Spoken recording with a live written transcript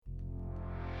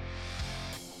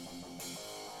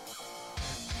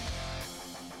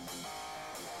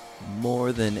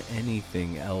More than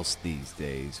anything else these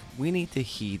days, we need to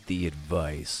heed the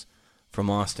advice from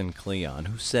Austin Kleon,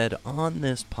 who said on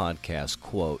this podcast,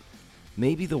 quote,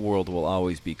 "Maybe the world will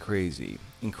always be crazy,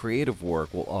 and creative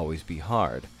work will always be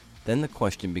hard. Then the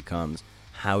question becomes,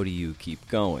 how do you keep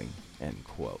going?" End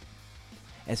quote.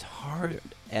 As hard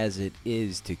as it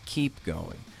is to keep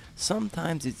going,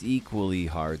 sometimes it's equally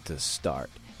hard to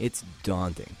start. It's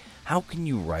daunting. How can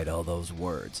you write all those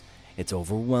words? It's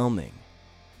overwhelming.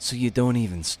 So you don't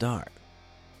even start.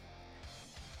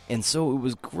 And so it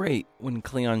was great when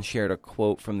Kleon shared a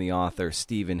quote from the author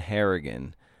Stephen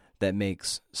Harrigan that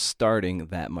makes starting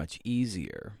that much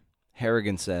easier.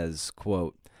 Harrigan says,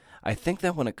 quote, "I think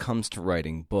that when it comes to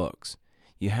writing books,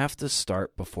 you have to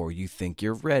start before you think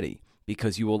you're ready,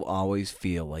 because you will always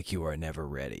feel like you are never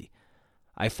ready.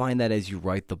 I find that as you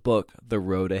write the book, the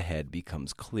road ahead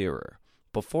becomes clearer.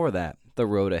 Before that, the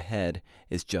road ahead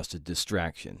is just a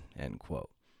distraction." End quote.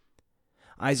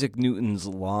 Isaac Newton's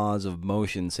laws of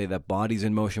motion say that bodies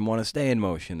in motion want to stay in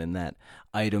motion and that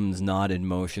items not in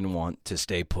motion want to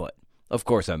stay put. Of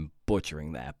course, I'm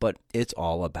butchering that, but it's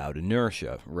all about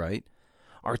inertia, right?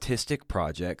 Artistic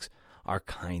projects are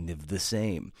kind of the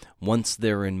same. Once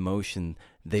they're in motion,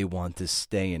 they want to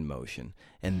stay in motion.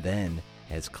 And then,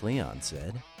 as Kleon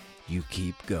said, you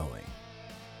keep going.